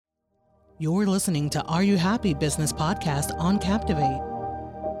You're listening to Are You Happy Business Podcast on Captivate.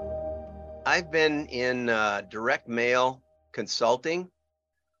 I've been in direct mail consulting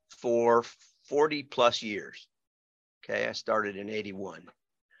for 40 plus years. Okay, I started in 81.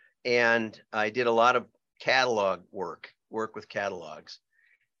 And I did a lot of catalog work with catalogs.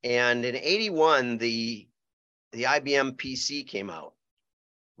 And in 81, the IBM PC came out,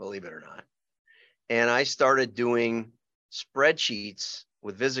 believe it or not. And I started doing spreadsheets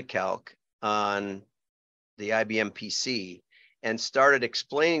with VisiCalc on the IBM PC and started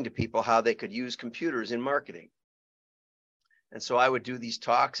explaining to people how they could use computers in marketing. And so I would do these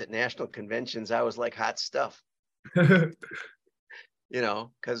talks at national conventions. I was like hot stuff, because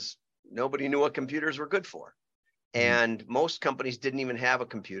nobody knew what computers were good for. And most companies didn't even have a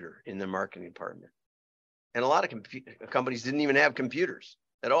computer in their marketing department. And a lot of companies didn't even have computers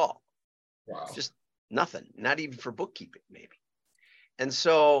at all. Wow. Just nothing, not even for bookkeeping, maybe. And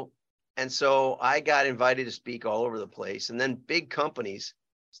so I got invited to speak all over the place. And then big companies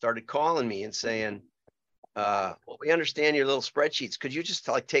started calling me and saying, well, we understand your little spreadsheets. Could you just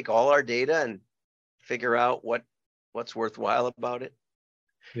take all our data and figure out what's worthwhile about it?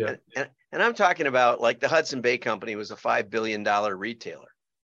 Yeah. And I'm talking about like the Hudson Bay Company was a $5 billion retailer.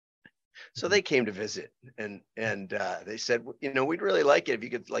 So they came to visit and they said, we'd really like it if you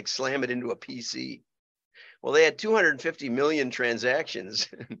could slam it into a PC. Well, they had 250 million transactions.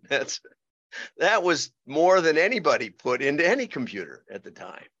 That was more than anybody put into any computer at the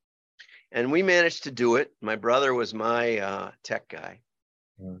time. And we managed to do it. My brother was my tech guy.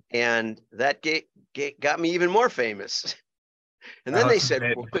 And that got me even more famous. And then they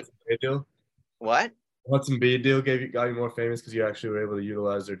said, what? Hudson Bay deal got you more famous because you actually were able to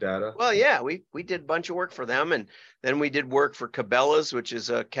utilize their data? Well, yeah, we did a bunch of work for them. And then we did work for Cabela's, which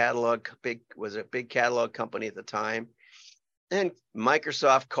is a big catalog company at the time. And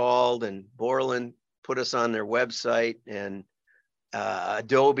Microsoft called and Borland put us on their website. And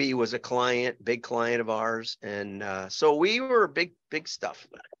Adobe was a big client of ours. And so we were big stuff.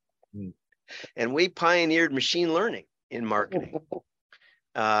 And we pioneered machine learning in marketing.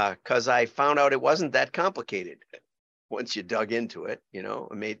 Because I found out it wasn't that complicated once you dug into it.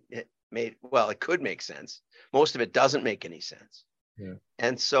 It could make sense. Most of it doesn't make any sense. Yeah.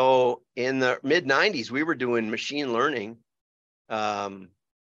 And so in the mid 90s, we were doing machine learning,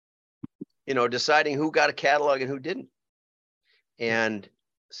 deciding who got a catalog and who didn't. And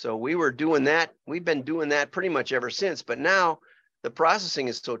so we were doing that. We've been doing that pretty much ever since. But now the processing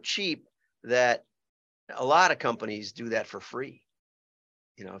is so cheap that a lot of companies do that for free.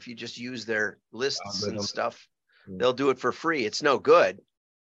 If you just use their lists and stuff, they'll do it for free. It's no good.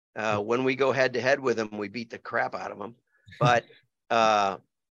 When we go head to head with them, we beat the crap out of them. But, but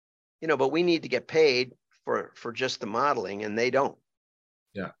we need to get paid for just the modeling, and they don't.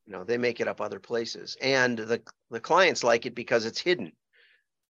 Yeah. They make it up other places. And the clients like it because it's hidden.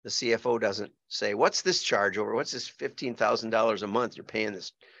 The CFO doesn't say, what's this charge over? What's this $15,000 a month you're paying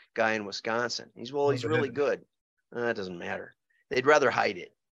this guy in Wisconsin? He's really good. It doesn't matter. They'd rather hide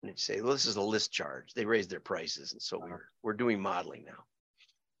it and say, well, this is a list charge. They raised their prices. And so we're doing modeling now.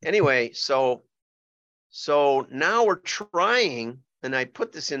 Anyway, so now we're trying, and I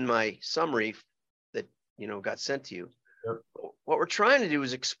put this in my summary that, got sent to you. Yep. What we're trying to do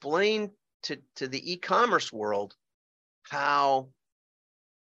is explain to the e-commerce world how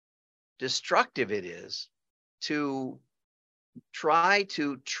destructive it is to try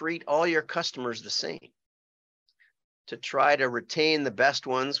to treat all your customers the same. To try to retain the best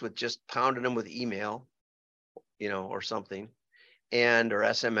ones with just pounding them with email, or something, or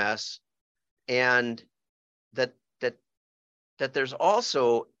SMS, and that there's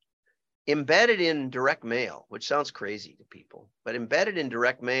also embedded in direct mail, which sounds crazy to people, but embedded in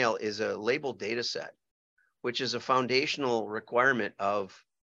direct mail is a labeled data set, which is a foundational requirement of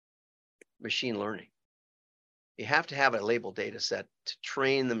machine learning. You have to have a labeled data set to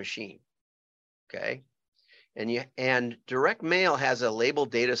train the machine, okay? And direct mail has a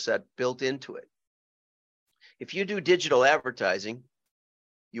labeled data set built into it. If you do digital advertising,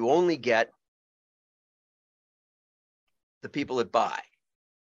 you only get the people that buy.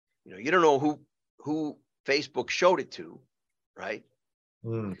 You don't know who Facebook showed it to, right?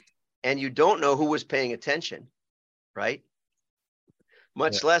 And you don't know who was paying attention, right?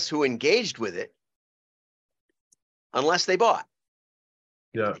 Much less who engaged with it, unless they bought.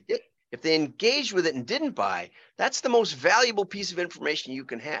 Yeah. If they engaged with it and didn't buy, that's the most valuable piece of information you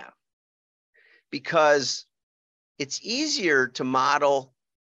can have, because it's easier to model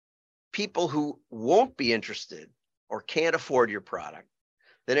people who won't be interested or can't afford your product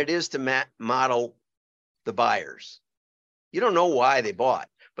than it is to model the buyers. You don't know why they bought,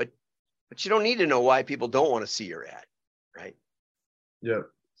 but But you don't need to know why people don't want to see your ad, right? Yeah.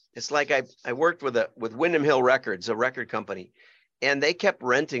 It's like I worked with Windham Hill Records, a record company, and they kept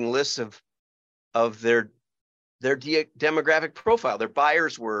renting lists of their demographic profile. Their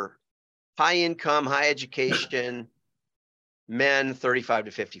buyers were high income, high education, men 35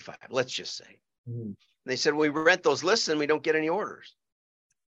 to 55, let's just say. Mm-hmm. They said, we rent those lists and we don't get any orders.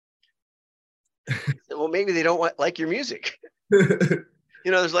 Well, maybe they don't like your music.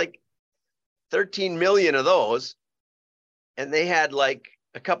 There's like 13 million of those, and they had like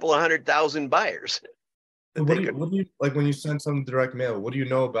a couple of 100,000 buyers. What do you like when you send some direct mail? What do you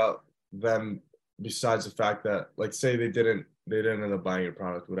know about them besides the fact that, like, say they didn't end up buying your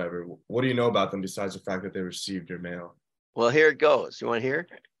product, whatever? What do you know about them besides the fact that they received your mail? Well, here it goes. You want to hear?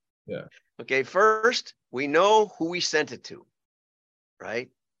 Yeah. Okay. First, we know who we sent it to, right?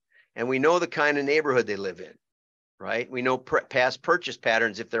 And we know the kind of neighborhood they live in, right? We know past purchase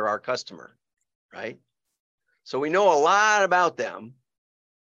patterns if they're our customer, right? So we know a lot about them.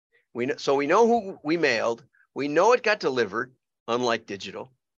 So we know who we mailed. We know it got delivered, unlike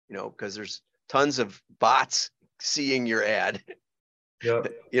digital, because there's tons of bots seeing your ad, Yeah.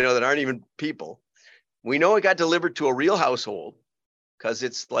 that aren't even people. We know it got delivered to a real household because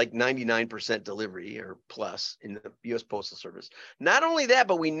it's like 99% delivery or plus in the U.S. Postal Service. Not only that,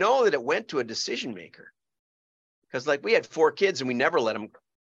 but we know that it went to a decision maker, because like we had 4 kids and we never let them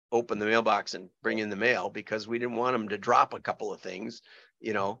open the mailbox and bring in the mail because we didn't want them to drop a couple of things.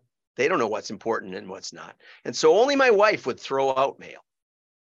 They don't know what's important and what's not. And so only my wife would throw out mail,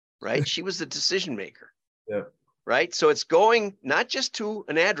 right? She was the decision maker. Yeah. Right. So it's going not just to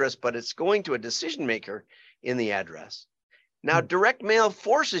an address, but it's going to a decision maker in the address. Now, direct mail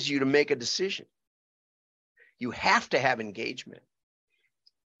forces you to make a decision. You have to have engagement.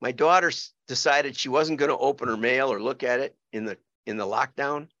 My daughter decided she wasn't going to open her mail or look at it in the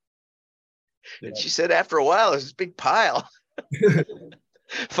lockdown. Yeah. And she said after a while, there's this big pile.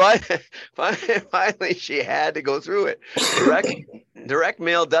 Finally, she had to go through it. Direct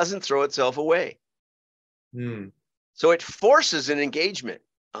mail doesn't throw itself away. So it forces an engagement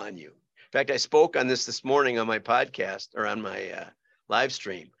on you. In fact, I spoke on this morning on my podcast or on my live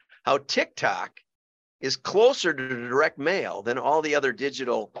stream, how TikTok is closer to direct mail than all the other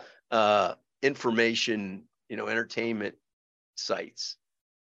digital information, entertainment sites.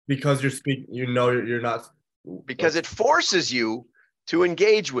 Because you're not. Because it forces you to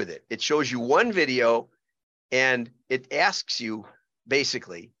engage with it. It shows you one video and it asks you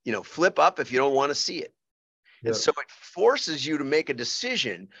basically, flip up if you don't want to see it. And so it forces you to make a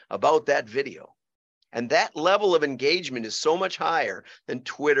decision about that video. And that level of engagement is so much higher than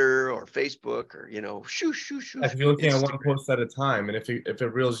Twitter or Facebook or, shoo. If you're looking at one post at a time, and if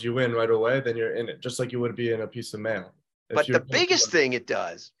it reels you in right away, then you're in it, just like you would be in a piece of mail. But the biggest thing it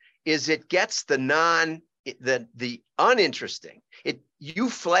does is it gets the uninteresting. You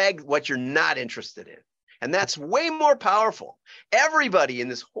flag what you're not interested in. And that's way more powerful. Everybody in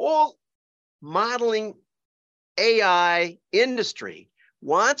this whole modeling AI industry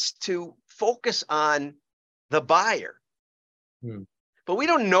wants to focus on the buyer, but we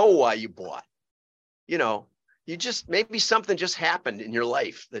don't know why you bought. You just, maybe something just happened in your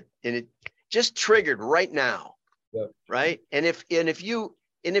life and it just triggered right now, right? And if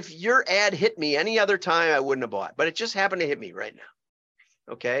your ad hit me any other time, I wouldn't have bought, but it just happened to hit me right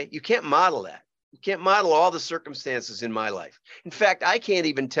now. Okay, you can't model that. You can't model all the circumstances in my life. In fact, I can't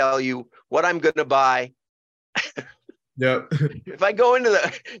even tell you what I'm going to buy. Yeah. If I go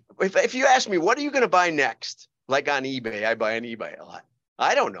into if you ask me, what are you going to buy next? Like on eBay, I buy on eBay a lot.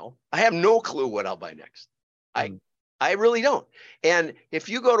 I don't know. I have no clue what I'll buy next. I really don't. And if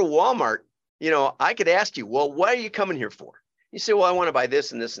you go to Walmart, I could ask you, well, what are you coming here for? You say, well, I want to buy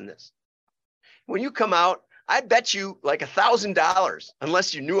this and this and this. When you come out, I bet you like $1,000,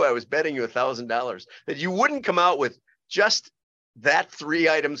 unless you knew I was betting you $1,000, that you wouldn't come out with just that 3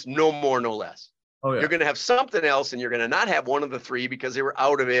 items, no more, no less. Oh, yeah. You're going to have something else, and you're going to not have one of the 3 because they were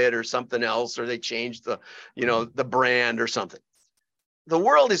out of it or something else, or they changed the, the brand or something. The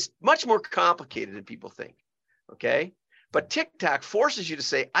world is much more complicated than people think. Okay. But TikTok forces you to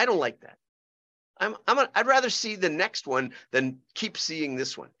say, I don't like that. I'd rather see the next one than keep seeing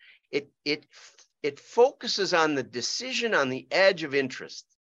this one. It focuses on the decision on the edge of interest.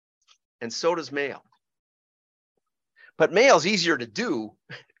 And so does mail. But mail's easier to do.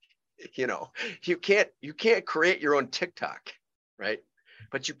 You can't create your own TikTok, right?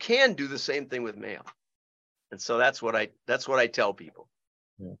 But you can do the same thing with mail. And so that's what I tell people.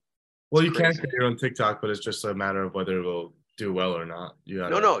 Yeah. Well, you can create your own TikTok, but it's just a matter of whether it will do well or not.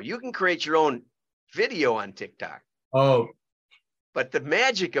 No, you can create your own video on TikTok. Oh, But the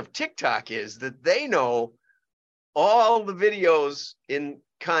magic of TikTok is that they know all the videos in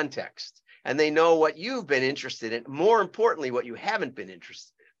context, and they know what you've been interested in. More importantly, what you haven't been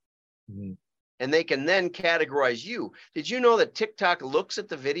interested in. Mm-hmm. And they can then categorize you. Did you know that TikTok looks at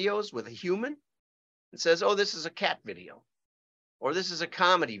the videos with a human and says, oh, this is a cat video, or this is a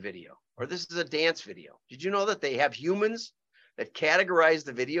comedy video, or this is a dance video? Did you know that they have humans that categorize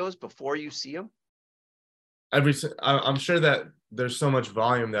the videos before you see them? I'm sure that there's so much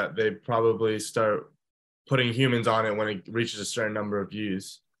volume that they probably start putting humans on it when it reaches a certain number of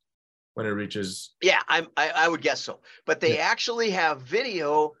views. When it reaches, yeah, I would guess so. But they actually have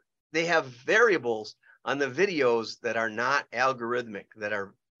video. They have variables on the videos that are not algorithmic, that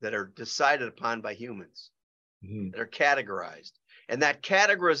are decided upon by humans, that are categorized, and that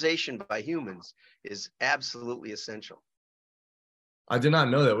categorization by humans is absolutely essential. I did not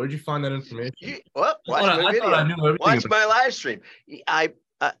know that. Where'd you find that information? Watch my video. Watch my live stream. I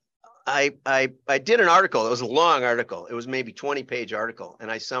did an article. It was a long article. It was maybe 20-page article,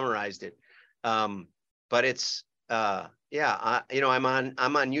 and I summarized it. But it's I'm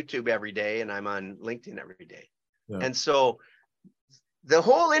on YouTube every day, and I'm on LinkedIn every day. Yeah. And so the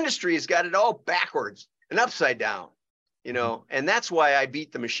whole industry has got it all backwards and upside down, and that's why I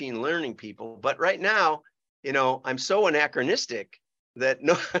beat the machine learning people. But right now, I'm so anachronistic that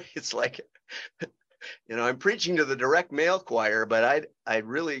no, it's like, I'm preaching to the direct mail choir, but I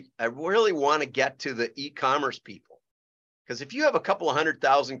really want to get to the e-commerce people, because if you have a couple of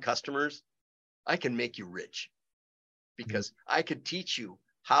 100,000 customers, I can make you rich, because I could teach you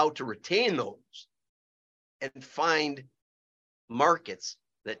how to retain those and find markets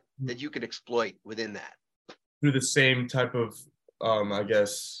that you could exploit within that. Through the same type of, I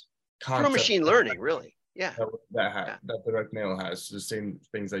guess, concept. Through machine learning, really. Yeah. That direct mail has the same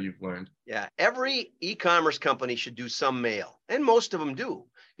things that you've learned. Yeah. Every e-commerce company should do some mail, and most of them do.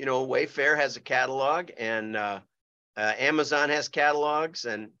 Wayfair has a catalog, and Amazon has catalogs,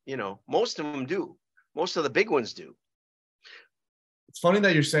 and most of them do. Most of the big ones do. It's funny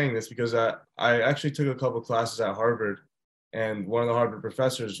that you're saying this, because I actually took a couple classes at Harvard, and one of the Harvard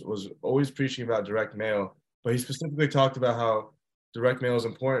professors was always preaching about direct mail, but he specifically talked about how direct mail is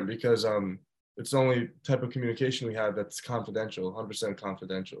important because it's the only type of communication we have that's confidential, 100%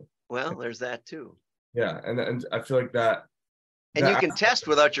 confidential. Well, there's that too. Yeah, and I feel like that. And you can test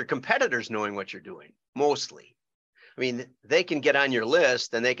without your competitors knowing what you're doing, mostly. I mean, they can get on your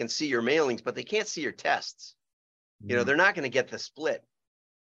list and they can see your mailings, but they can't see your tests. They're not going to get the split.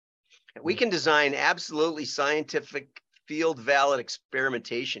 We can design absolutely scientific, field valid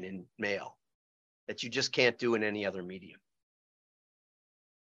experimentation in mail that you just can't do in any other medium,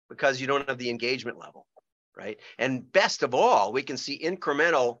 because you don't have the engagement level, right? And best of all, we can see the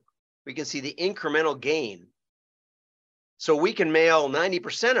incremental gain. So we can mail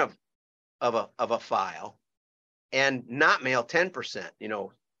 90% of a file and not mail 10%,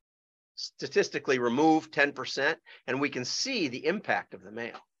 statistically remove 10%, and we can see the impact of the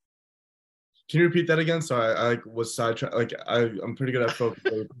mail. Can you repeat that again? So I was sidetracked. I'm pretty good at focus.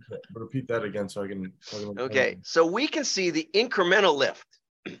 But repeat that again so I can. Okay, so we can see the incremental lift.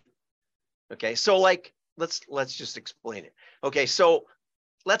 Okay, so let's just explain it. Okay, so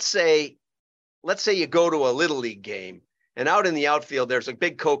let's say you go to a Little League game, and out in the outfield there's a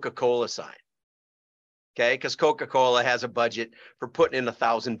big Coca-Cola sign. Okay, because Coca-Cola has a budget for putting in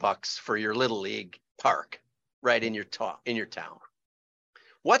 $1,000 for your Little League park right in your town.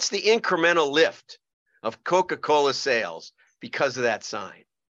 What's the incremental lift of Coca-Cola sales because of that sign?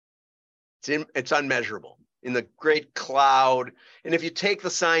 It's unmeasurable. In the great cloud. And if you take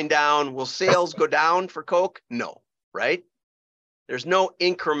the sign down, will sales go down for Coke? No, right? There's no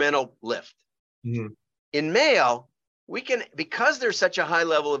incremental lift. Mm-hmm. In mail, we can, because there's such a high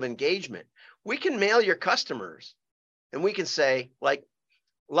level of engagement, we can mail your customers, and we can say, like,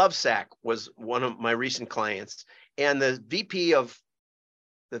 Lovesac was one of my recent clients, and the VP of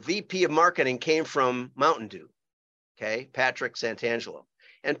marketing came from Mountain Dew. Okay, Patrick Santangelo.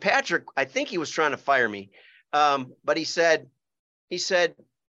 And Patrick, I think he was trying to fire me. But he said,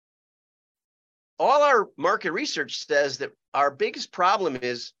 all our market research says that our biggest problem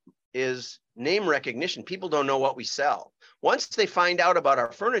is name recognition. People don't know what we sell. Once they find out about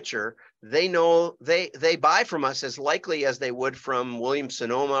our furniture, they know they buy from us as likely as they would from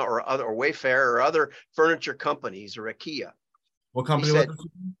Williams-Sonoma or Wayfair or other furniture companies or IKEA. What company was it?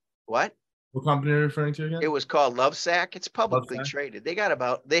 What? What company are you referring to again? It was called Lovesac. It's publicly traded. They had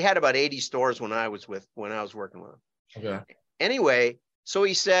about 80 stores when I was working with them. Okay. Anyway, so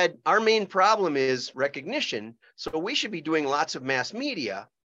he said, our main problem is recognition. So we should be doing lots of mass media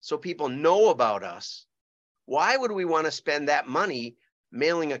so people know about us Why would we want to spend that money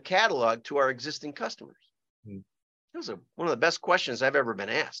mailing a catalog to our existing customers? That was one of the best questions I've ever been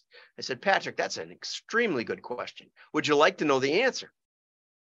asked. I said, Patrick, that's an extremely good question. Would you like to know the answer?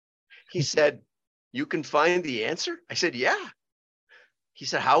 He said, you can find the answer? I said, yeah. He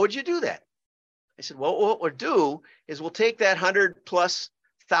said, how would you do that? I said, well, what we'll do is we'll take that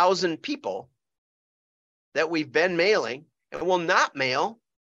 100,000+ people that we've been mailing, and we'll not mail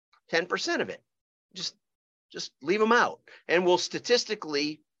 10% of it. Just leave them out. And we'll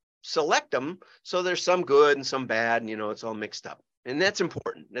statistically select them so there's some good and some bad, and it's all mixed up. And that's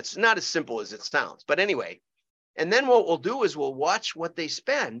important. It's not as simple as it sounds. But anyway, and then what we'll do is we'll watch what they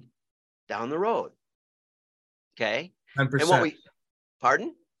spend down the road. Okay? 10%. And what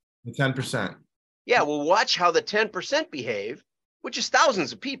pardon? The 10%. Yeah, we'll watch how the 10% behave, which is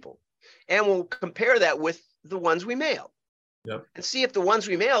thousands of people. And we'll compare that with the ones we mailed. Yep. And see if the ones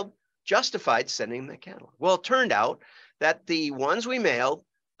we mailed justified sending the catalog. Well, it turned out that the ones we mailed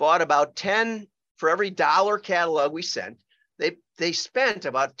bought about 10 for every $1 catalog we sent. They spent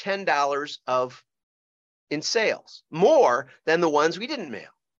about $10 in sales, more than the ones we didn't mail.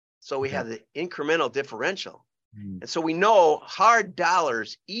 So we have the incremental differential. And so we know hard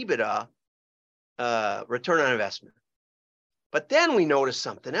dollars, EBITDA, return on investment. But then we noticed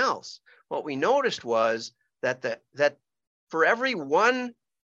something else. What we noticed was that that for every one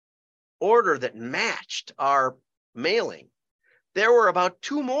order that matched our mailing, there were about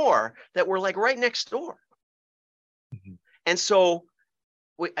 2 more that were like right next door. And so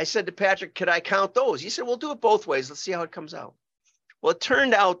I said to Patrick, could I count those? He said, we'll do it both ways. Let's see how it comes out. Well, it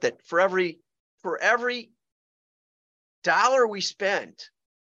turned out that for every $1 we spent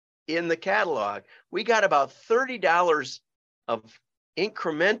in the catalog, we got about $30 of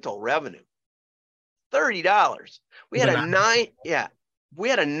incremental revenue. $30. We had a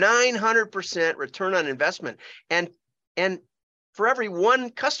 900% return on investment. And for every one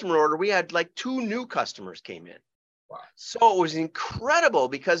customer order, we had like 2 new customers came in. Wow. So it was incredible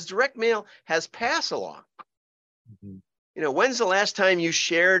because direct mail has pass along. When's the last time you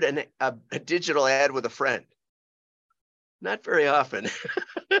shared a digital ad with a friend? Not very often.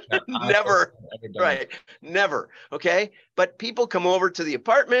 Never. Right. Never. Okay. But people come over to the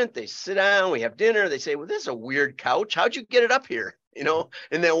apartment, they sit down, we have dinner. They say, well, this is a weird couch. How'd you get it up here? In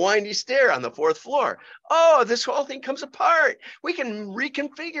that windy stair on the 4th floor. Oh, this whole thing comes apart. We can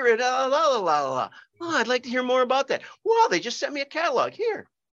reconfigure it. La, la, la, la, la. Oh, I'd like to hear more about that. Wow, they just sent me a catalog here.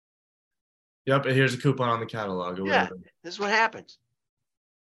 Yep, and here's a coupon on the catalog. Or yeah, whatever. This is what happens.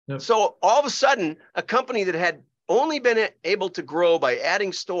 Yep. So all of a sudden, a company that had only been able to grow by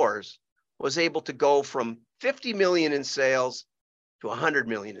adding stores was able to go from 50 million in sales to 100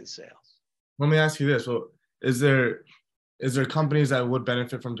 million in sales. Let me ask you this. Well, is there companies that would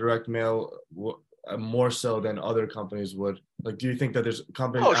benefit from direct mail more so than other companies would? Like, do you think that there's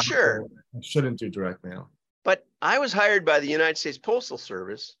companies sure. that shouldn't do direct mail? But I was hired by the United States Postal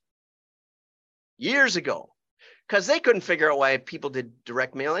Service years ago because they couldn't figure out why people did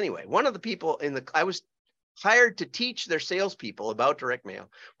direct mail anyway. One of the people I was hired to teach their salespeople about direct mail.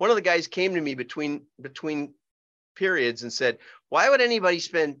 One of the guys came to me between periods and said, why would anybody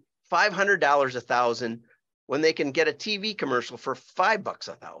spend $500 1,000 when they can get a TV commercial for $5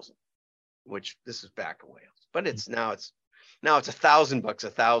 1,000? Which this is back a ways, but now it's $1,000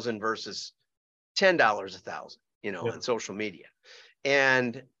 1,000 versus $10 1,000, on social media.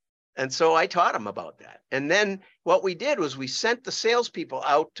 And so I taught them about that. And then what we did was we sent the salespeople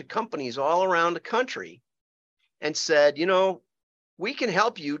out to companies all around the country and said, we can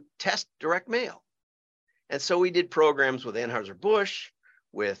help you test direct mail. And so we did programs with Anheuser-Busch,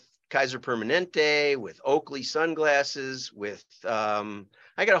 with Kaiser Permanente, with Oakley sunglasses, with,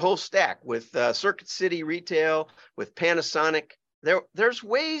 I got a whole stack with Circuit City Retail, with Panasonic. There's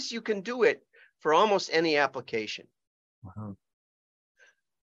ways you can do it for almost any application. Wow.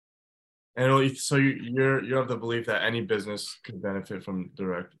 And so you're of the belief that any business could benefit from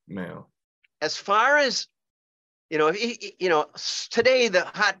direct mail. As far as, today the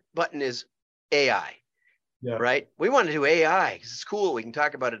hot button is AI. Yeah. Right? We want to do AI because it's cool. We can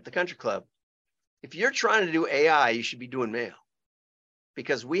talk about it at the country club. If you're trying to do AI, you should be doing mail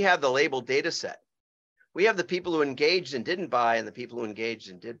because we have the labeled data set. We have the people who engaged and didn't buy and the people who engaged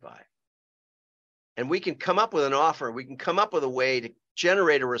and did buy. And we can come up with an offer. We can come up with a way to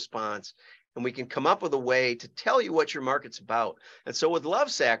generate a response, and we can come up with a way to tell you what your market's about. And so with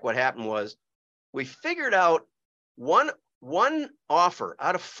Lovesac, what happened was we figured out one offer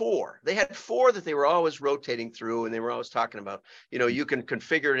out of 4. They had 4 that they were always rotating through, and they were always talking about, you can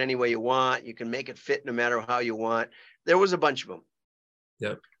configure it any way you want. You can make it fit no matter how you want. There was a bunch of them.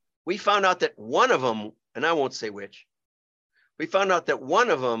 Yep. We found out that one of them and I won't say which, we found out that one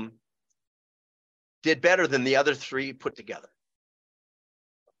of them did better than the other three put together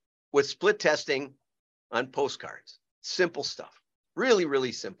with split testing on postcards. Simple stuff, really,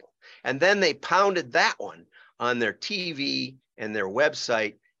 really simple. And then they pounded that one on their TV and their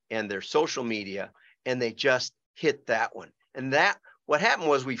website and their social media, and they just hit that one. And that, what happened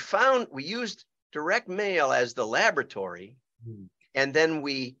was we used direct mail as the laboratory, and then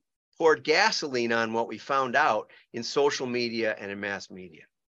we poured gasoline on what we found out in social media and in mass media.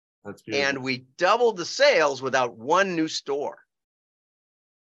 That's beautiful. And we doubled the sales without one new store.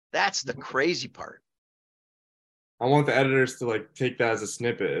 That's the crazy part. I want the editors to like take that as a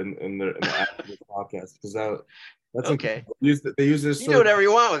snippet in the podcast, because that's okay. They use this. You do whatever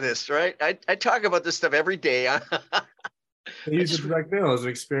you want with this, right? I talk about this stuff every day. They use the direct mail as an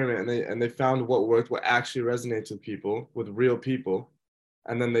experiment, and they found what worked, what actually resonates with people, with real people,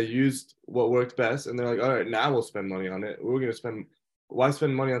 and then they used what worked best, and they're like, all right, now we'll spend money on it. Why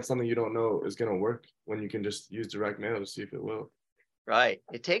spend money on something you don't know is going to work when you can just use direct mail to see if it will? Right.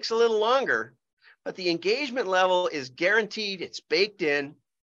 It takes a little longer, but the engagement level is guaranteed. It's baked in.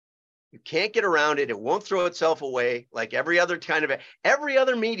 You can't get around it. It won't throw itself away like every other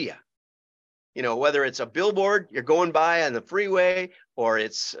media. You know, whether it's a billboard you're going by on the freeway, or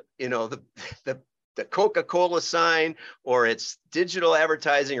it's, you know, the Coca-Cola sign, or it's digital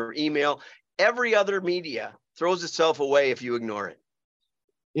advertising or email, every other media throws itself away if you ignore it.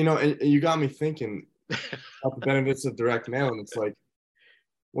 You know, and you got me thinking about the benefits of direct mail. And it's like,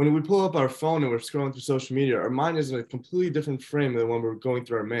 when we pull up our phone and we're scrolling through social media, our mind is in a completely different frame than when we're going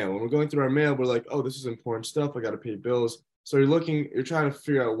through our mail. When we're going through our mail, we're like, oh, this is important stuff. I got to pay bills. So you're trying to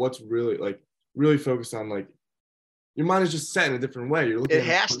figure out what's really focused on, like, your mind is just set in a different way. It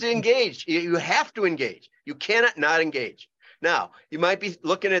has to engage. You have to engage. You cannot not engage. Now, you might be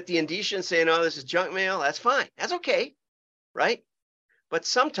looking at the indicia and saying, oh, this is junk mail. That's fine. That's okay. Right? But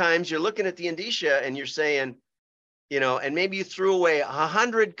sometimes you're looking at the indicia and you're saying, you know, and maybe you threw away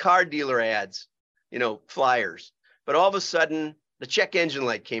 100 car dealer ads, you know, flyers, but all of a sudden the check engine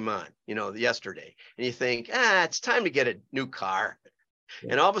light came on, you know, yesterday, and you think, it's time to get a new car.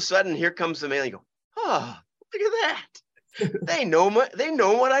 Yeah. And all of a sudden here comes the mail, and you go, oh, look at that. They know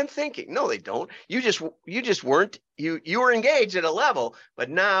what I'm thinking. No, they don't. You just weren't, you were engaged at a level, but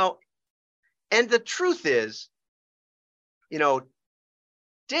now, and the truth is, you know,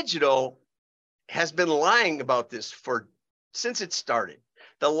 digital has been lying about this since it started.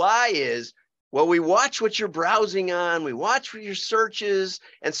 The lie is, well, we watch what you're browsing on, we watch what your searches,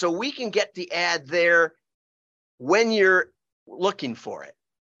 and so we can get the ad there when you're looking for it.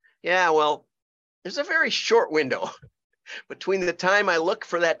 Yeah, well, there's a very short window between the time I look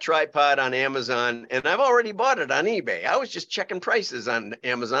for that tripod on Amazon and I've already bought it on eBay. I was just checking prices on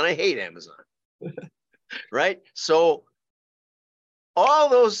Amazon. I hate Amazon. Right? So all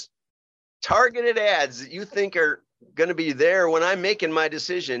those targeted ads that you think are going to be there when I'm making my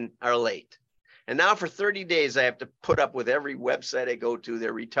decision are late. And now for 30 days, I have to put up with every website I go to.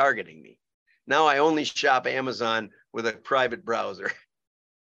 They're retargeting me. Now I only shop Amazon with a private browser.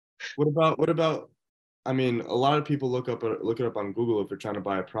 What about, I mean, a lot of people look it up on Google if they're trying to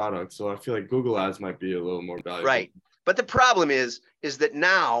buy a product. So I feel like Google ads might be a little more valuable. Right. But the problem is that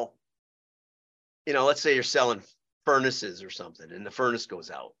now, you know, let's say you're selling furnaces or something and the furnace goes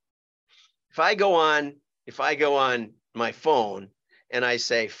out. If I go on my phone and I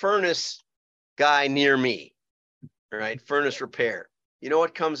say furnace guy near me, right? Furnace repair. You know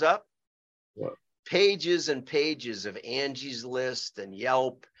what comes up? What? Pages and pages of Angie's List and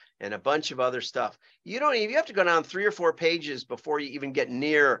Yelp and a bunch of other stuff. You have to go down 3 or 4 pages before you even get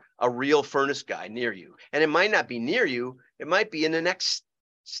near a real furnace guy near you. And it might not be near you. It might be in the next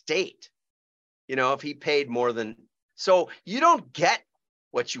state. You know, if he paid more than, so you don't get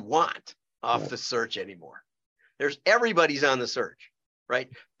what you want off the search anymore. Everybody's on the search, right?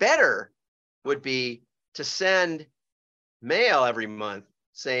 Better would be to send mail every month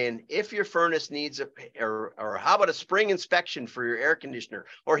saying, if your furnace needs or how about a spring inspection for your air conditioner,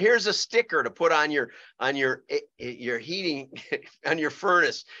 or here's a sticker to put on your heating on your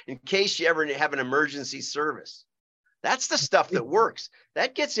furnace in case you ever have an emergency service. That's the stuff that works.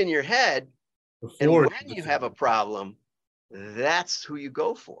 That gets in your head. And when you have a problem, that's who you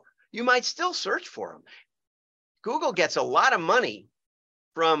go for. You might still search for them. Google gets a lot of money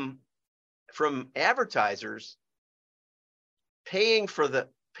from advertisers paying for the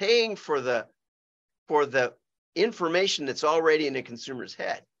information that's already in a consumer's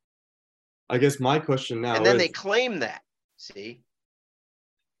head. I guess my question now and then they claim that. See?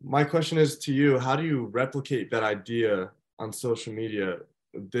 My question is to you, how do you replicate that idea on social media,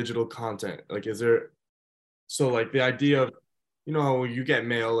 digital content? Like, is there So like the idea of, you know, how you get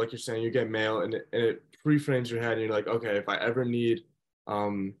mail, like you're saying, you get mail and it pre-frames your head and you're like, okay, if I ever need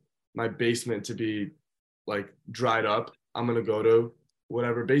my basement to be like dried up, I'm gonna go to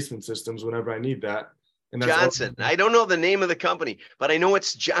whatever basement systems whenever I need that. And that's all. Johnson. I don't know the name of the company, but I know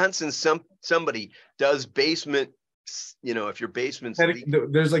it's Johnson. Somebody does basement. You know, if your basement's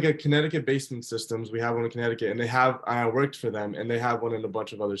There's like a Connecticut basement systems. We have one in Connecticut, and they have. I worked for them, and they have one in a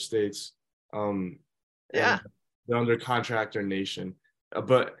bunch of other states. Yeah. And they're under Contractor Nation.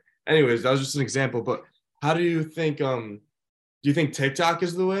 But anyways, that was just an example. But how do you think? Do you think TikTok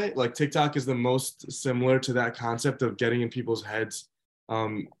is the way? Like TikTok is the most similar to that concept of getting in people's heads,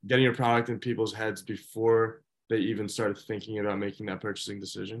 getting your product in people's heads before they even started thinking about making that purchasing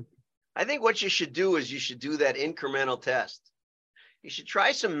decision? I think what you should do is you should do that incremental test. You should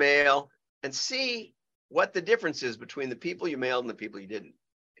try some mail and see what the difference is between the people you mailed and the people you didn't,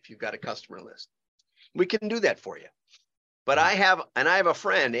 if you've got a customer list. We can do that for you. But I have a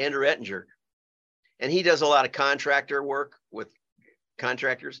friend, Andrew Ettinger, and he does a lot of contractor work with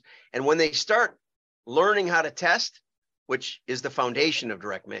contractors. And when they start learning how to test, which is the foundation of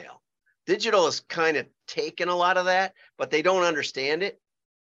direct mail, digital has kind of taken a lot of that, but they don't understand it.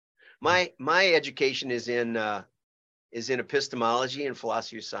 My education is in epistemology and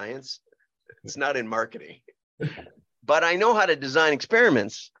philosophy of science. It's not in marketing. But I know how to design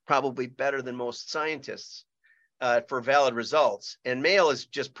experiments probably better than most scientists for valid results. And mail is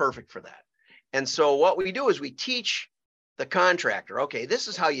just perfect for that. And so what we do is we teach the contractor, okay, this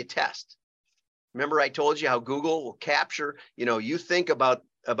is how you test. Remember I told you how Google will capture, you know, you think about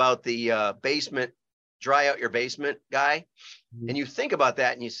the basement, dry out your basement guy, and you think about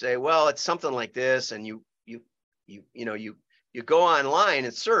that and you say, well, it's something like this. And you go online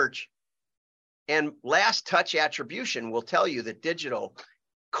and search, and last touch attribution will tell you that digital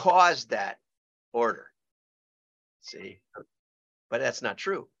caused that order. See, but that's not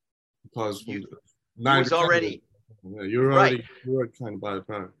true. Because you were already trying to buy the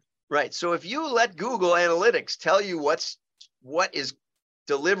product. Right. So if you let Google Analytics tell you what is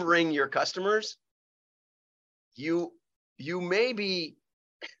delivering your customers, you maybe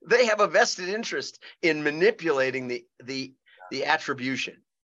they have a vested interest in manipulating the attribution.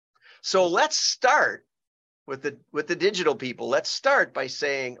 So let's start with the digital people. Let's start by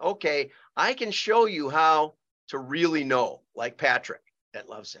saying, okay, I can show you how to really know, like Patrick at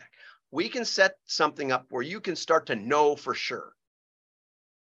Lovesac. We can set something up where you can start to know for sure.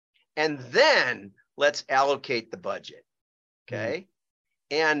 And then let's allocate the budget. Okay.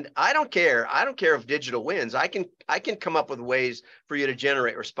 And I don't care if digital wins. I can come up with ways for you to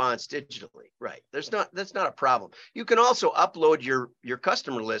generate response digitally. Right. That's not a problem. You can also upload your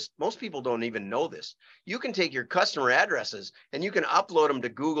customer list. Most people don't even know this. You can take your customer addresses and you can upload them to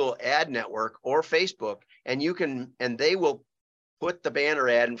Google Ad Network or Facebook, and they will put the banner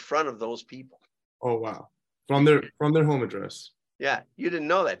ad in front of those people. Oh wow. From their home address. Yeah. You didn't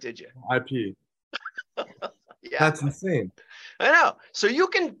know that, did you? IP. Yeah. That's insane. I know. So you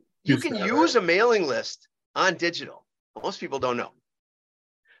can use a mailing list on digital. Most people don't know.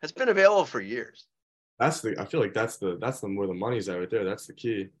 It's been available for years. I feel like that's the where the money's at right there. That's the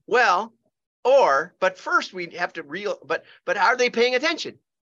key. Well, but first we have to but are they paying attention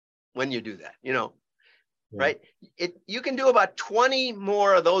when you do that? You know, yeah. Right? You can do about 20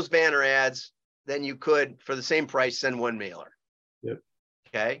 more of those banner ads than you could for the same price send one mailer. Yep.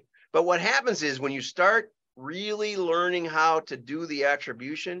 Okay. But what happens is when you start really learning how to do the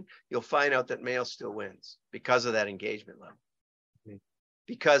attribution, you'll find out that mail still wins because of that engagement level. Mm-hmm.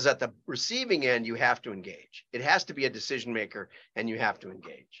 Because at the receiving end, you have to engage. It has to be a decision maker, and you have to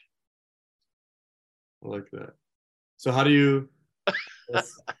engage. I like that. So how do you, if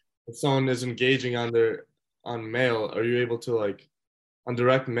someone is engaging on mail, are you able to, like, on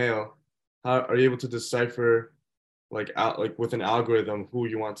direct mail, how are you able to decipher like with an algorithm who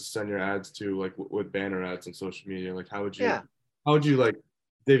you want to send your ads to, like with banner ads and social media? Like how would you like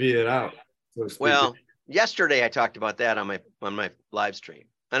divvy it out, so to speak? Well, yesterday I talked about that on my live stream,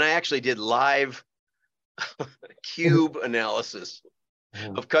 and I actually did live cube analysis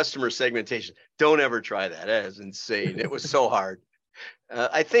of customer segmentation. Don't ever try that. That is insane. It was so hard.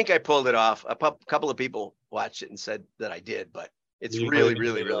 I think I pulled it off. A couple of people watched it and said that I did, but it's really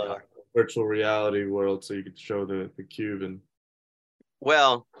hard. Virtual reality world, so you could show the cube. And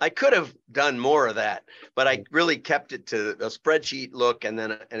well, I could have done more of that, but I really kept it to a spreadsheet look, and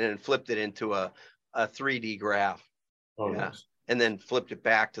then flipped it into a 3D graph. Oh, yeah. Nice. And then flipped it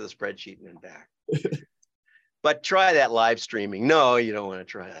back to the spreadsheet and then back. But try that live streaming. No, you don't want to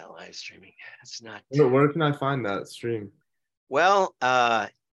try that live streaming. It's not. Where can I find that stream? Well,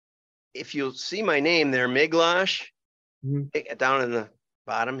 if you'll see my name there, Miglautsch, down in the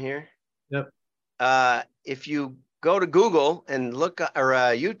bottom here. Yep. If you go to Google and look, or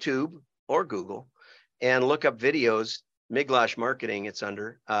YouTube or Google, and look up videos, Miglautsch Marketing, it's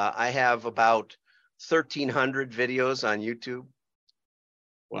under. I have about 1,300 videos on YouTube.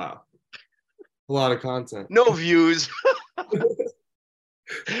 Wow. A lot of content. No views.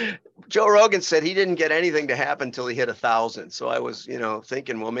 Joe Rogan said he didn't get anything to happen until he hit 1,000. So I was,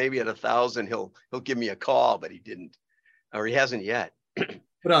 thinking, well, maybe at 1,000 he'll give me a call, but he didn't, or he hasn't yet.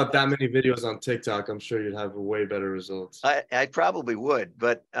 Put out that many videos on TikTok, I'm sure you'd have way better results. I probably would,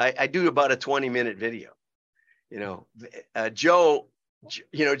 but I do about a 20-minute video. Joe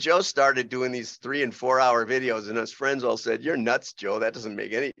started doing these 3 and 4 hour videos, and his friends all said, "You're nuts, Joe. That doesn't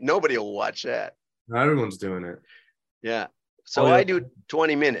make nobody will watch that." Everyone's doing it. Yeah. So I do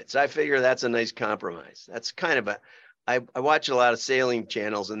 20 minutes. I figure that's a nice compromise. That's kind of I watch a lot of sailing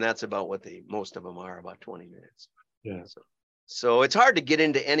channels, and that's about what most of them are, about 20 minutes. Yeah. So it's hard to get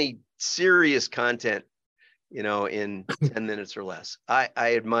into any serious content, in 10 minutes or less. I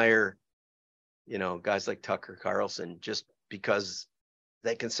admire, guys like Tucker Carlson, just because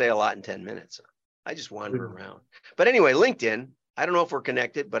they can say a lot in 10 minutes. I just wander around. But anyway, LinkedIn, I don't know if we're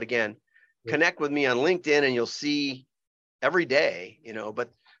connected, but again, connect with me on LinkedIn and you'll see every day, but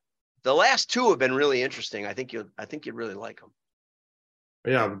the last 2 have been really interesting. I think you'd really like them.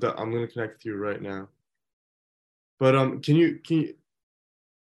 Yeah, I'm going to connect with you right now. But can you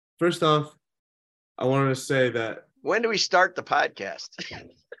first off, I wanted to say that, when do we start the podcast?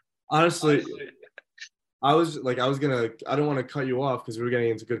 honestly, I don't want to cut you off because we're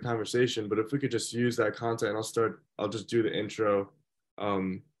getting into good conversation, but if we could just use that content, I'll just do the intro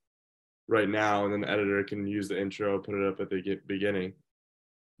right now, and then the editor can use the intro, put it up at the beginning.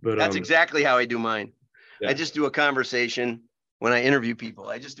 But that's exactly how I do mine. Yeah. I just do a conversation when I interview people.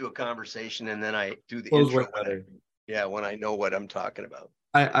 I just do a conversation and then I do the intro when I know what I'm talking about.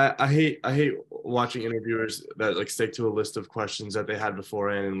 I hate watching interviewers that like stick to a list of questions that they had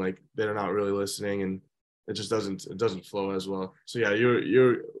beforehand, and like they're not really listening, and it just doesn't flow as well. So yeah,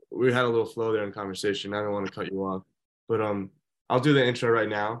 we had a little flow there in conversation. I don't want to cut you off, but I'll do the intro right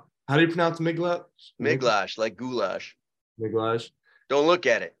now. How do you pronounce Miglautsch? Miglautsch, like goulash. Miglautsch. Don't look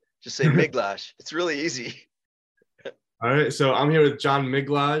at it. Just say Miglautsch. It's really easy. All right. So I'm here with John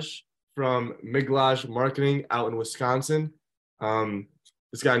Miglautsch from Miglautsch Marketing out in Wisconsin.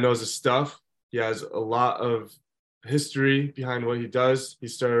 This guy knows his stuff. He has a lot of history behind what he does. He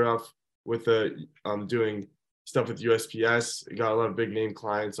started off with doing stuff with USPS. He got a lot of big name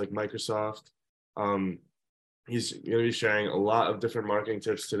clients like Microsoft. He's going to be sharing a lot of different marketing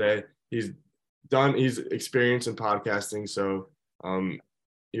tips today. He's experienced in podcasting, so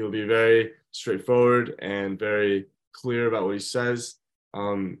he'll be very straightforward and very clear about what he says.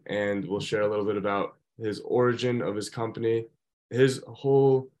 And we'll share a little bit about his origin of his company, his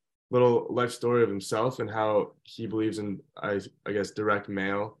whole little life story of himself, and how he believes in, I guess, direct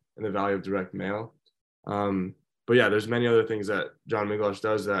mail and the value of direct mail. But yeah, there's many other things that John Miglautsch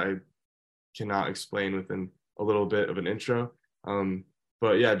does that I cannot explain within a little bit of an intro.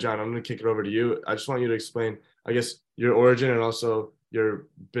 But yeah, John, I'm going to kick it over to you. I just want you to explain, I guess, your origin and also your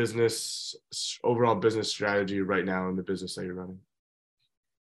overall business strategy right now in the business that you're running.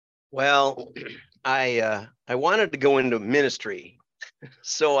 Well, I wanted to go into ministry.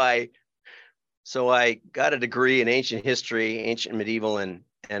 So I got a degree in ancient history, ancient medieval and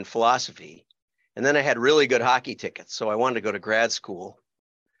philosophy. And then I had really good hockey tickets. So I wanted to go to grad school.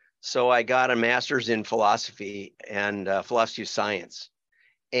 So I got a master's in philosophy and philosophy of science.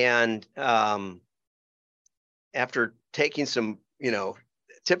 And after taking some,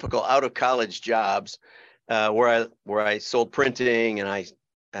 typical out of college jobs where I sold printing, and I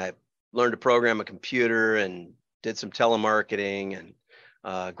learned to program a computer and did some telemarketing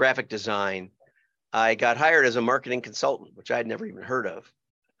and graphic design, I got hired as a marketing consultant, which I'd never even heard of.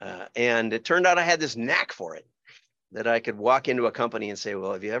 And it turned out I had this knack for it, that I could walk into a company and say,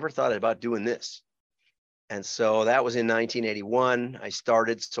 well, have you ever thought about doing this? And so that was in 1981. I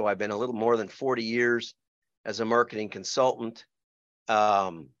started, so I've been a little more than 40 years as a marketing consultant.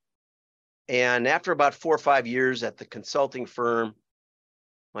 And after about 4 or 5 years at the consulting firm,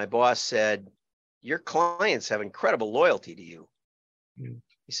 my boss said, your clients have incredible loyalty to you. Mm.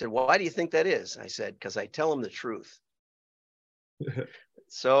 He said, well, why do you think that is? I said, because I tell them the truth.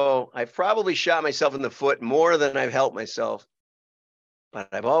 So I've probably shot myself in the foot more than I've helped myself, but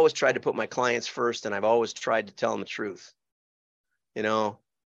I've always tried to put my clients first, and I've always tried to tell them the truth.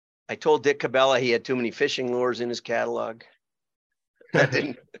 I told Dick Cabela he had too many fishing lures in his catalog. That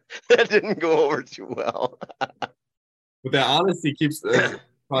didn't go over too well. But that honesty keeps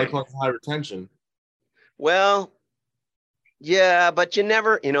Probably causing high retention. Well, yeah, but you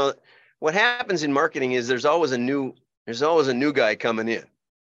never, what happens in marketing is there's always a new guy coming in.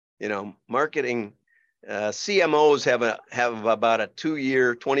 Marketing CMOs have about a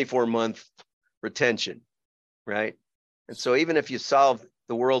 2-year, 24-month retention, right? And so even if you solve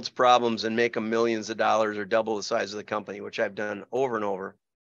the world's problems and make them millions of dollars or double the size of the company, which I've done over and over,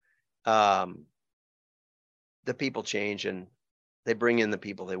 the people change and they bring in the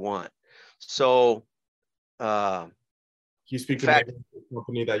people they want. So, can you speak to maybe a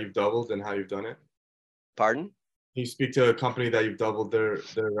company that you've doubled and how you've done it? Pardon? Can you speak to a company that you've doubled their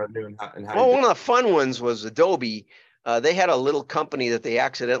revenue and how? Well, one of the fun ones was Adobe. They had a little company that they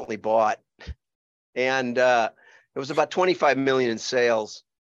accidentally bought, and it was about 25 million in sales,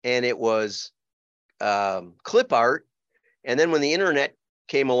 and it was clip art. And then when the internet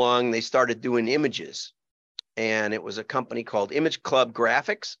came along, they started doing images, and it was a company called Image Club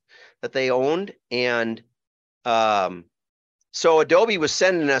Graphics that they owned. And so Adobe was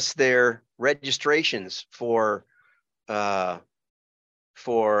sending us their registrations for Adobe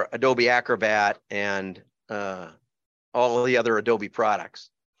Acrobat and all the other Adobe products.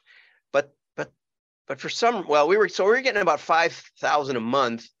 But for some, well, we were getting about 5,000 a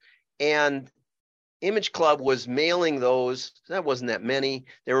month, and Image Club was mailing those. That wasn't that many.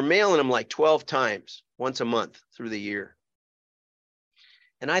 They were mailing them like 12 times, once a month through the year.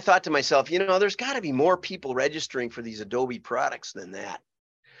 And I thought to myself, there's got to be more people registering for these Adobe products than that.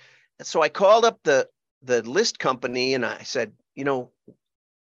 And so I called up the list company and I said,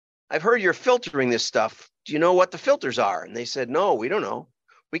 I've heard you're filtering this stuff. Do you know what the filters are? And they said, no, we don't know.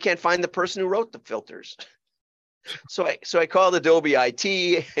 We can't find the person who wrote the filters. So I called Adobe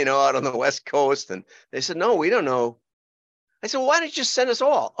IT, out on the West Coast, and they said, no, we don't know. I said, well, why don't you just send us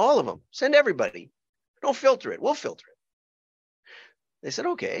all of them? Send everybody. Don't filter it. We'll filter it. They said,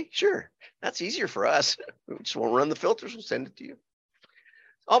 okay, sure. That's easier for us. We just won't run the filters. We'll send it to you.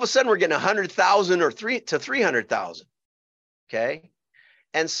 All of a sudden, we're getting 100,000 or 300,000. Okay.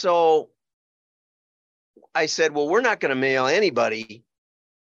 And so I said, well, we're not going to mail anybody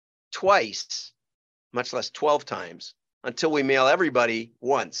twice, much less 12 times, until we mail everybody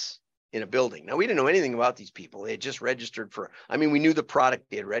once in a building. Now, we didn't know anything about these people. They had just registered we knew the product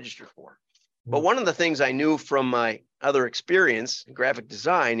they had registered for. But one of the things I knew from my other experience in graphic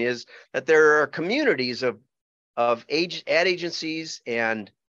design is that there are communities of ad agencies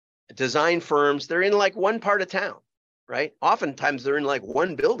and design firms. They're in like one part of town, right? Oftentimes they're in like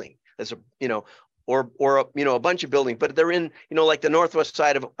one building. There's a bunch of buildings, but they're in, like the northwest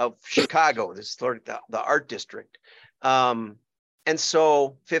side of Chicago. This is sort of the art district. And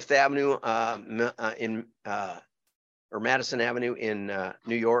so Fifth Avenue or Madison Avenue in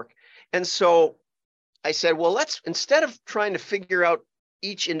New York. And so I said, well, instead of trying to figure out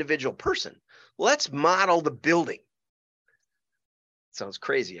each individual person, let's model the building. Sounds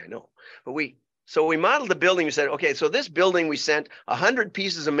crazy, I know. But we modeled the building. We said, okay, so this building, we sent 100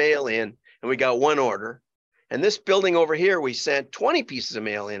 pieces of mail in and we got one order. And this building over here, we sent 20 pieces of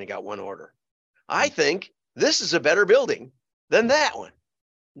mail in and got one order. I think this is a better building than that one.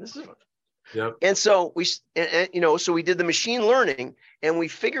 This is one. Yep. And so so we did the machine learning and we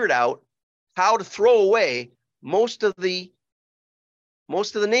figured out how to throw away most of the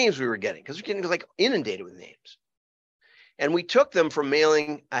names we were getting, because we're getting like inundated with names. And we took them from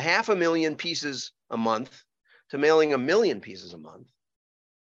mailing 500,000 pieces a month to mailing 1 million pieces a month.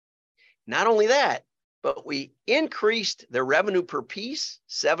 Not only that, but we increased their revenue per piece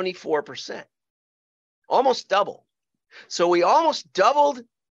 74%, almost double. So we almost doubled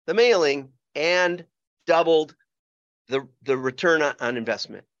the mailing and doubled the return on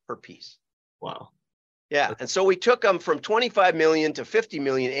investment per piece. Wow. Yeah. And so we took them from 25 million to 50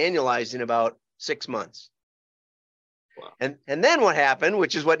 million annualized in about 6 months. Wow. And then what happened,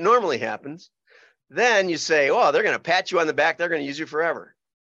 which is what normally happens, then you say, oh, they're going to pat you on the back. They're going to use you forever.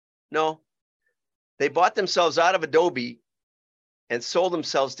 No, they bought themselves out of Adobe and sold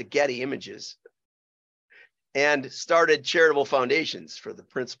themselves to Getty Images and started charitable foundations for the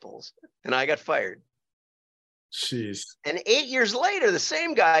principals. And I got fired. Jeez. And 8 years later, the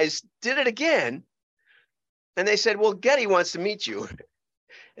same guys did it again. And they said, well, Getty wants to meet you.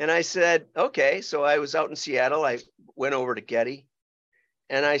 And I said, okay. So I was out in Seattle. I went over to Getty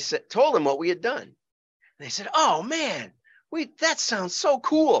and I told them what we had done. And they said, oh man, that sounds so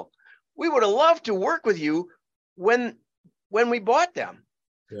cool. We would have loved to work with you when we bought them.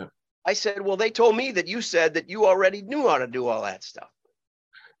 Yeah. I said, well, they told me that you said that you already knew how to do all that stuff.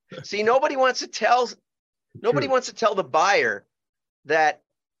 See, nobody wants to tell the buyer that,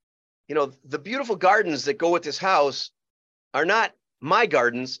 the beautiful gardens that go with this house are not my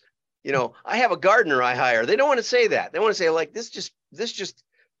gardens, you know, I have a gardener I hire. They don't want to say that. They want to say like, this just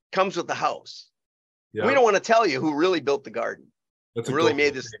comes with the house. Yeah. We don't want to tell you who really built the garden That's and a really goal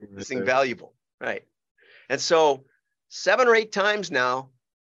made this right thing there. valuable. Right. And so 7 or 8 times now,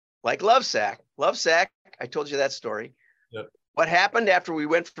 like Lovesac, I told you that story. Yep. What happened after we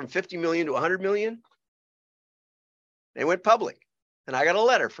went from 50 million to 100 million? They went public. And I got a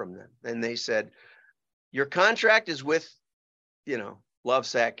letter from them. And they said, your contract is with, you know,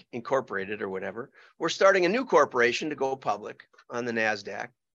 Lovesac Incorporated or whatever. We're starting a new corporation to go public on the NASDAQ.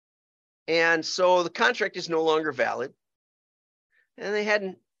 And so the contract is no longer valid. And they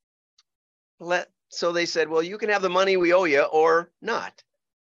hadn't so they said, well, you can have the money we owe you or not.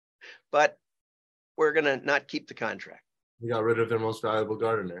 But we're going to not keep the contract. You got rid of their most valuable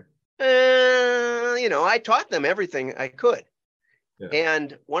gardener. You know, I taught them everything I could. Yeah.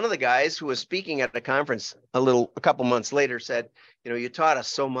 And one of the guys who was speaking at the conference a couple months later said, you know, you taught us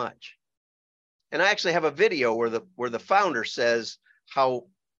so much. And I actually have a video where the founder says how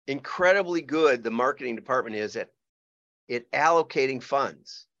incredibly good the marketing department is at allocating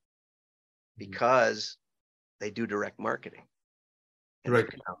funds because they do direct marketing.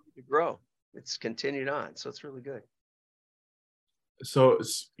 Direct to grow. It's continued on. So it's really good. So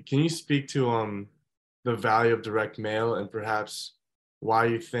can you speak to the value of direct mail and perhaps why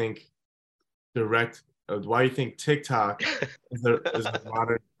you think TikTok is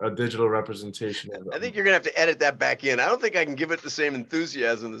a digital representation of I think you're gonna have to edit that back in. I don't think I can give it the same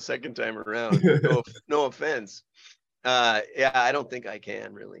enthusiasm the second time around. No offense. Yeah, I don't think I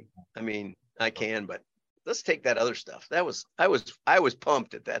can really. I mean, I can, but let's take that other stuff. I was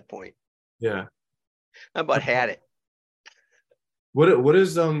pumped at that point. Yeah. I about had it. What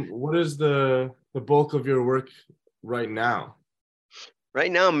is the bulk of your work right now?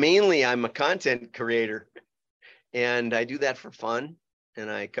 Right now, mainly I'm a content creator, and I do that for fun.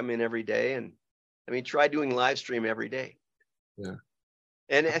 And I come in every day, and I mean, try doing live stream every day. Yeah.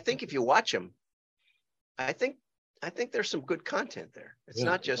 And I think if you watch them, I think there's some good content there. It's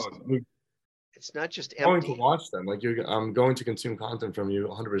not just empty. I'm going to watch them. Like I'm going to consume content from you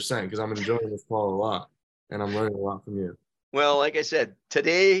 100% because I'm enjoying this call a lot, and I'm learning a lot from you. Well, like I said,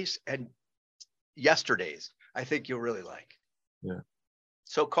 today's and yesterday's, I think you'll really like. Yeah.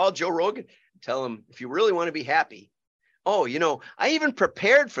 So call Joe Rogan, tell him if you really want to be happy. Oh, you know, I even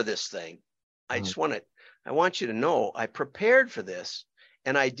prepared for this thing. I want you to know I prepared for this,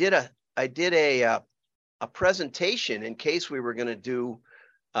 and I did a presentation in case we were going to do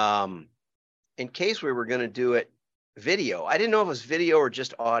it video. I didn't know if it was video or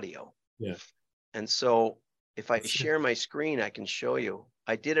just audio. Yeah. And so if I share my screen, I can show you.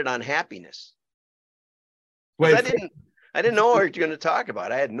 I did it on happiness. Wait, I didn't know what we were going to talk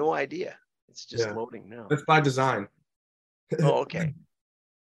about. I had no idea. It's just loading now. That's by design. Oh, okay.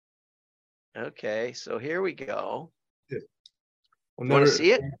 Okay, so here we go. Want to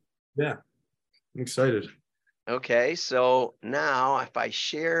see it? Yeah, I'm excited. Okay, so now if I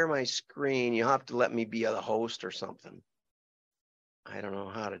share my screen, you'll have to let me be the host or something. I don't know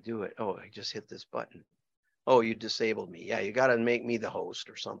how to do it. Oh, I just hit this button. Oh, you disabled me. Yeah, you got to make me the host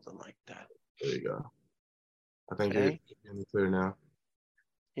or something like that. There you go. I think you're clear now.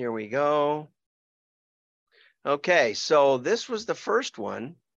 Here we go. Okay, so this was the first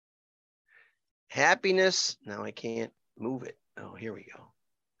one. Happiness. Now I can't move it. Oh, here we go.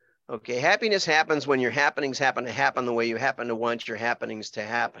 Okay, happiness happens when your happenings happen to happen the way you happen to want your happenings to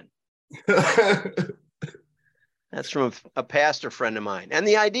happen. That's from a pastor friend of mine. And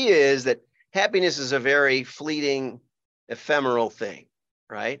the idea is that happiness is a very fleeting, ephemeral thing,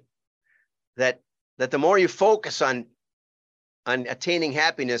 right? That the more you focus on attaining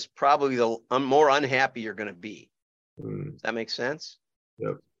happiness, probably the more unhappy you're going to be. Does that make sense?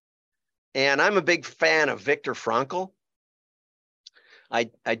 Yep. And I'm a big fan of Viktor Frankl.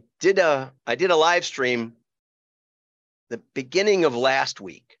 I did a live stream the beginning of last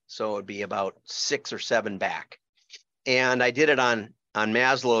week, so it'd be about 6 or 7 back, and I did it on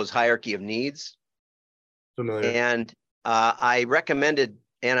Maslow's hierarchy of needs. Familiar. And I recommended,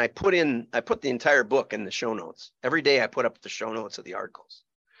 and I put the entire book in the show notes. Every day I put up the show notes of the articles,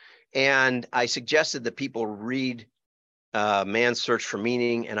 and I suggested that people read Man's Search for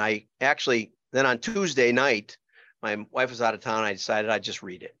Meaning. And I actually then on Tuesday night, my wife was out of town. I decided I'd just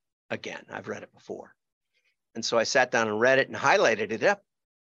read it again. I've read it before. And so I sat down and read it and highlighted it up.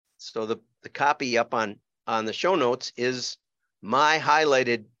 So the copy up on the show notes is my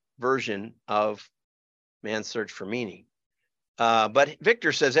highlighted version of Man's Search for Meaning. But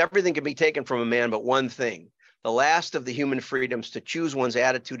Victor says everything can be taken from a man but one thing, the last of the human freedoms, to choose one's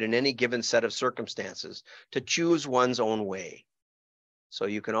attitude in any given set of circumstances, to choose one's own way. So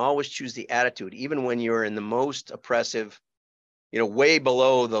you can always choose the attitude, even when you're in the most oppressive, way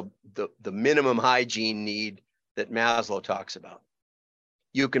below the minimum hygiene need that Maslow talks about.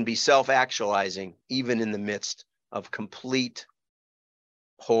 You can be self-actualizing even in the midst of complete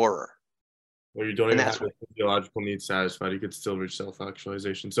horror. Where you don't even have the physiological needs satisfied, you could still reach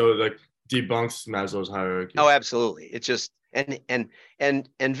self-actualization. So like debunks Maslow's hierarchy. Oh, absolutely. It's just and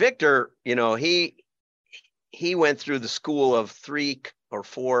Victor, he went through the school of 3 or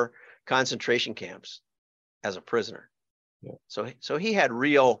 4 concentration camps as a prisoner. Yeah. So he had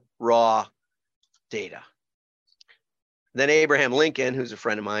real raw data. Then Abraham Lincoln, who's a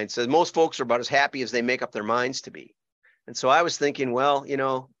friend of mine, says most folks are about as happy as they make up their minds to be. And so I was thinking, well,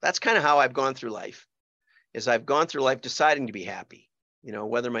 that's kind of how I've gone through life, is I've gone through life deciding to be happy,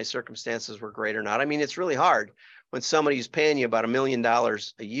 whether my circumstances were great or not. I mean, it's really hard when somebody's paying you about $1 million a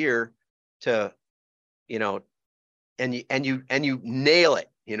year to, and you nail it,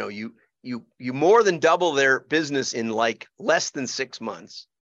 you more than double their business in like less than 6 months,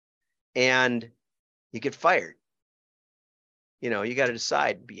 and you get fired. You got to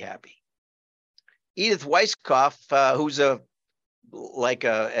decide and be happy. Edith Weisskopf, who's a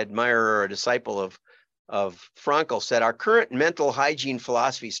admirer or a disciple of Frankl, said, our current mental hygiene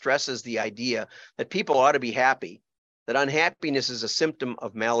philosophy stresses the idea that people ought to be happy, that unhappiness is a symptom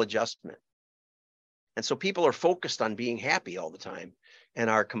of maladjustment. And so people are focused on being happy all the time and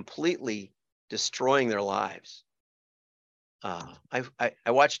are completely destroying their lives. I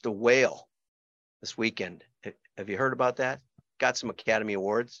watched The Whale this weekend. Have you heard about that? Got some Academy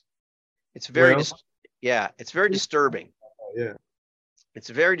Awards. It's very, it's very disturbing. Yeah. It's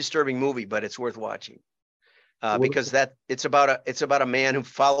a very disturbing movie, but it's worth watching because it's about a man who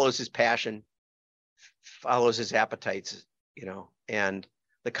follows his passion, follows his appetites, and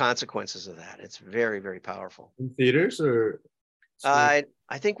the consequences of that. It's very, very powerful. In theaters or? I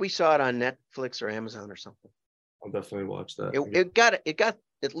think we saw it on Netflix or Amazon or something. I'll definitely watch that. It got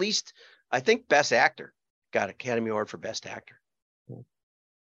at least, I think, Best Actor. Got Academy Award for Best Actor.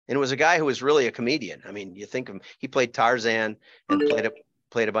 And it was a guy who was really a comedian. I mean, you think of him, he played Tarzan and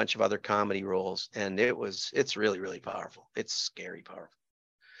played a bunch of other comedy roles. And it's really, really powerful. It's scary powerful.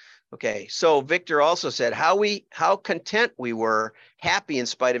 Okay. So Victor also said how content we were, happy in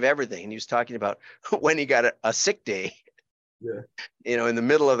spite of everything. And he was talking about when he got a sick day, in the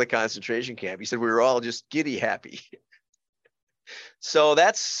middle of the concentration camp. He said, we were all just giddy happy. So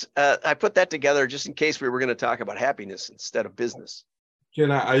that's, I put that together just in case we were going to talk about happiness instead of business.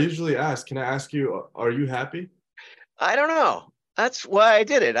 I usually ask, can I ask you, are you happy? I don't know. That's why I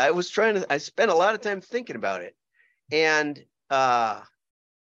did it. I spent a lot of time thinking about it. And I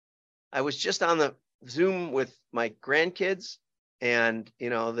was just on the Zoom with my grandkids, and,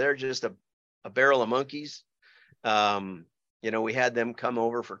 they're just a barrel of monkeys. We had them come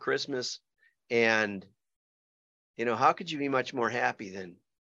over for Christmas, and, how could you be much more happy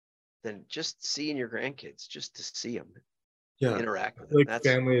than just seeing your grandkids, just to see them? Interact with them. Like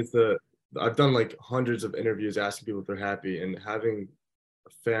family is I've done like hundreds of interviews asking people if they're happy, and having a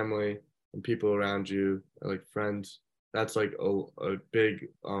family and people around you, like friends, that's like a big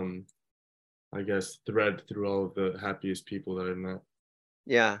I guess thread through all of the happiest people that I've met.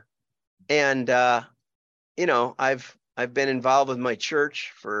 Yeah. And I've been involved with my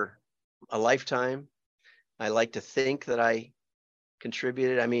church for a lifetime. I like to think that I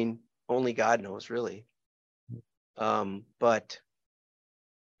contributed. I mean, only God knows, really. But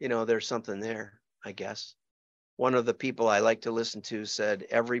there's something there, I guess. One of the people I like to listen to said,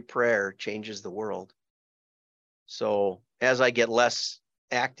 every prayer changes the world. So as I get less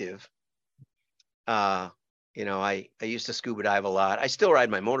active, I used to scuba dive a lot. I still ride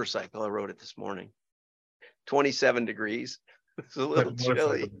my motorcycle. I rode it this morning. 27 degrees. It's a little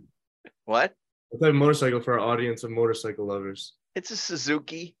chilly. What? What type of motorcycle for our audience of motorcycle lovers? It's a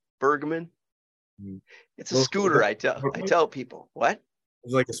Suzuki Bergman. It's a Well, scooter. I tell people. What?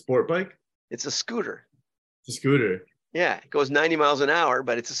 It's like a sport bike? It's a scooter. It's a scooter. Yeah, it goes 90 miles an hour,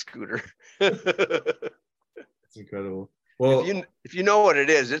 but it's a scooter. That's incredible. Well, if you know what it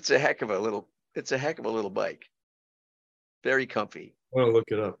is, it's a heck of a little bike. Very comfy. I want to look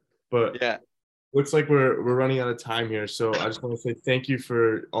it up. But yeah. Looks like we're running out of time here. So I just want to say thank you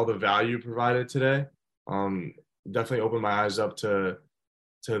for all the value provided today. Definitely opened my eyes up to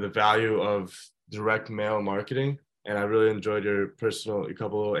the value of direct mail marketing. And I really enjoyed your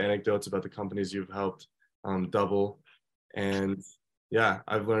couple little anecdotes about the companies you've helped double. And yeah,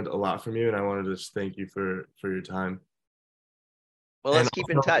 I've learned a lot from you, and I wanted to just thank you for your time. Well, let's keep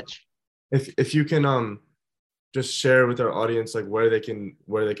in touch. If you can just share with our audience like where they can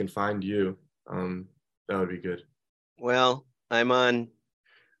find you, that would be good. Well, I'm on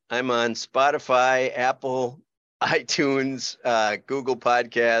I'm on Spotify, Apple, iTunes, Google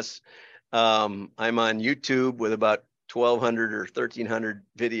Podcasts. I'm on YouTube with about 1,200 or 1,300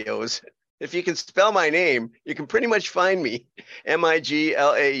 videos. If you can spell my name, you can pretty much find me. Miglautsch.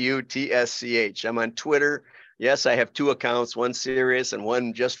 I'm on Twitter. Yes, I have 2 accounts, one serious and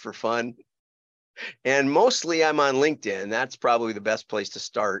one just for fun. And mostly I'm on LinkedIn. That's probably the best place to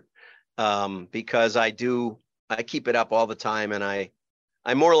start, because I keep it up all the time, and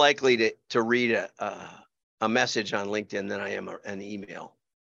I'm more likely to read a message on LinkedIn than I am an email.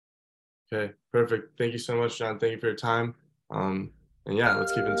 Okay, perfect. Thank you so much, John. Thank you for your time. And yeah,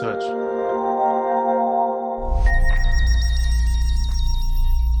 let's keep in touch.